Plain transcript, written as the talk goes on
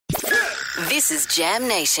This is Jam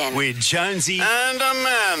Nation. With Jonesy and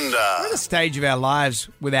Amanda. We're at a stage of our lives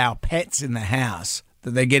with our pets in the house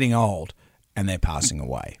that they're getting old and they're passing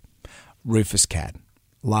away. Rufus cat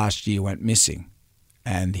last year went missing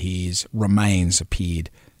and his remains appeared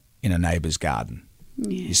in a neighbour's garden.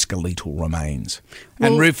 Yeah. His skeletal remains.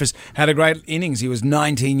 And Rufus had a great innings. He was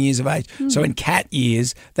 19 years of age. So in cat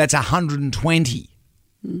years, that's 120.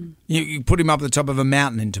 You put him up at the top of a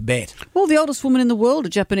mountain in Tibet. Well, the oldest woman in the world, a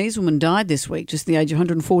Japanese woman, died this week, just the age of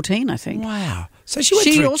 114, I think. Wow. So she went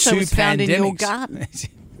through also two was found in your pandemics. garden.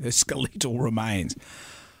 The skeletal remains.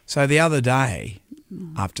 So the other day,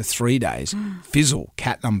 after 3 days, Fizzle,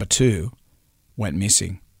 cat number 2, went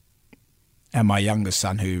missing. And my youngest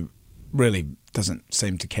son, who really doesn't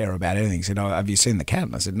seem to care about anything, said, "Oh, have you seen the cat?"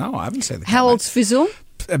 And I said, "No, I haven't seen the cat." How old's Fizzle?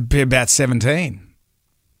 About 17.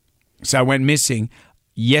 So went missing.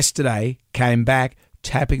 Yesterday, came back,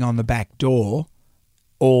 tapping on the back door,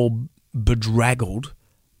 all bedraggled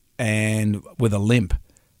and with a limp.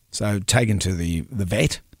 So taken to the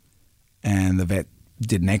vet, and the vet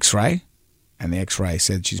did an X-ray, and the X-ray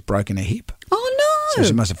said she's broken her hip. Oh, no. So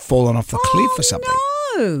she must have fallen off the cliff or something.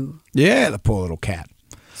 No. Yeah, the poor little cat.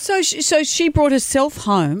 So she brought herself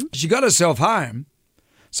home. She got herself home,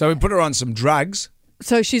 so we put her on some drugs.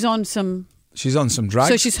 So she's on some... She's on some drugs.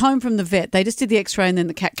 So she's home from the vet. They just did the X-ray and then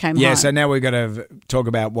the cat came home. Yeah, so now we've got to talk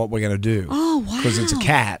about what we're going to do. Oh, wow. Because it's a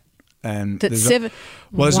cat. And That's there's 7...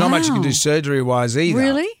 there's not much you can do surgery-wise either.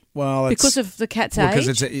 Really? Well, because of the cat's age?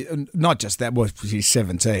 Because it's not just that. Well, she's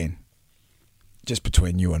 17. Just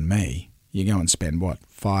between you and me, you go and spend, what,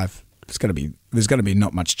 5... There's got to be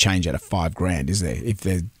not much change out of $5,000, is there, if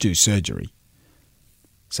they do surgery?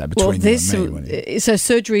 So between you and me, so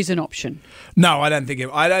surgery is an option. No, I don't think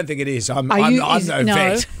it is. I'm no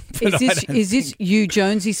vet. Is this you,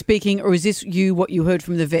 Jonesy, speaking, or is this you what you heard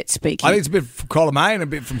from the vet speaking? I think it's a bit from column A and a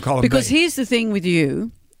bit from column B. Because here's the thing with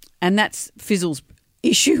you, and that's Fizzle's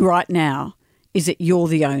issue right now, is that you're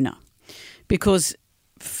the owner. Because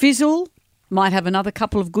Fizzle might have another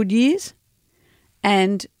couple of good years,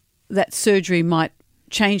 and that surgery might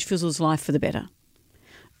change Fizzle's life for the better,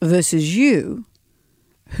 versus you,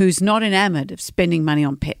 who's not enamoured of spending money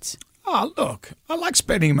on pets. Oh, look, I like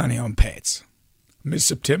spending money on pets. Miss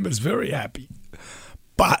September's very happy.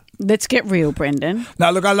 But... Let's get real, Brendan. No,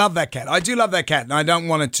 look, I love that cat. I do love that cat, and I don't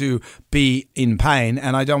want it to be in pain,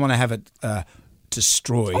 and I don't want to have it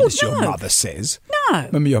destroyed, as your mother says. No.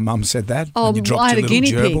 Remember your mum said that? Oh, you dropped I had your a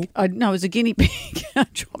guinea gerbil? pig. No, it was a guinea pig. I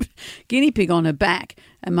dropped a guinea pig on her back,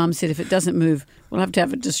 and Mum said if it doesn't move, we'll have to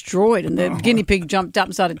have it destroyed. And the guinea pig jumped up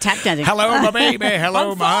and started tap dancing. Hello, my baby.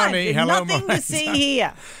 Hello, I'm my fine. honey. There's Hello, nothing my... to see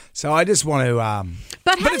here. So I just want to...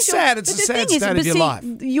 But it's sad. It's a sad state of your life.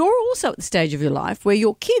 You're also at the stage of your life where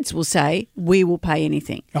your kids will say, we will pay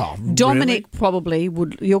anything. Oh, Dominic really? probably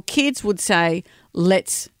would... Your kids would say,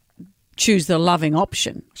 let's choose the loving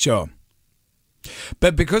option. Sure.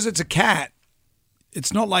 But because it's a cat,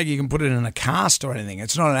 it's not like you can put it in a cast or anything.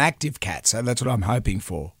 It's not an active cat, so that's what I'm hoping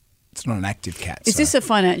for. It's not an active cat. Is this a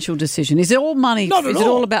financial decision? Is it all money? Not at all. Is it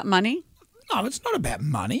all about money? No, it's not about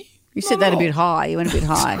money. You said that a bit high. You went a bit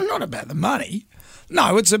high. It's not about the money.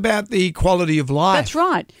 No, it's about the quality of life. That's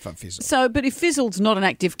right. For Fizzle. So, but if Fizzle's not an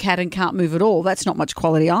active cat and can't move at all, that's not much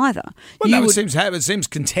quality either. Well, no, it seems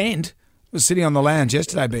content. I was sitting on the lounge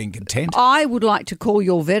yesterday being content. I would like to call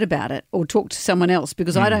your vet about it or talk to someone else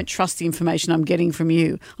because I don't trust the information I'm getting from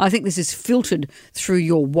you. I think this is filtered through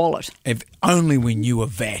your wallet. If only we knew a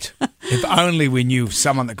vet. If only we knew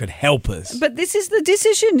someone that could help us. But this is the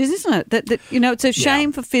decision, isn't it? That it's a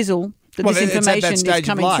shame for Fizzle that this information is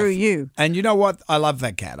coming through you. And you know what? I love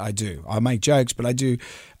that cat. I do. I make jokes, but I do.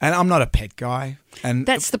 And I'm not a pet guy. And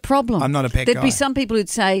that's the problem. I'm not a pet guy. There'd be some people who'd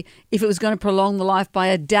say, if it was going to prolong the life by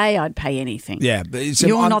a day, I'd pay anything. Yeah. But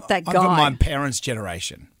you're not that guy. I'm from my parents'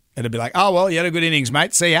 generation. It'd be like, oh, well, you had a good innings,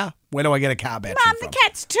 mate. See ya. Where do I get a car battery from? Mum, the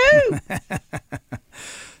cats too.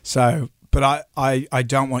 So, but I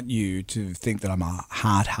don't want you to think that I'm a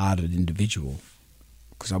hard-hearted individual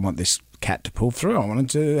because I want this cat to pull through. I want it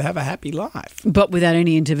to have a happy life. But without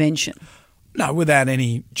any intervention. No, without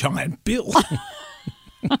any giant bill.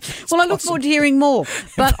 Well, I look forward to hearing more.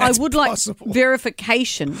 But I would like possible.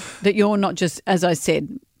 verification that you're not just, as I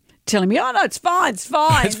said, telling me, oh, no, it's fine, it's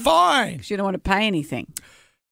fine. It's fine. Because you don't want to pay anything.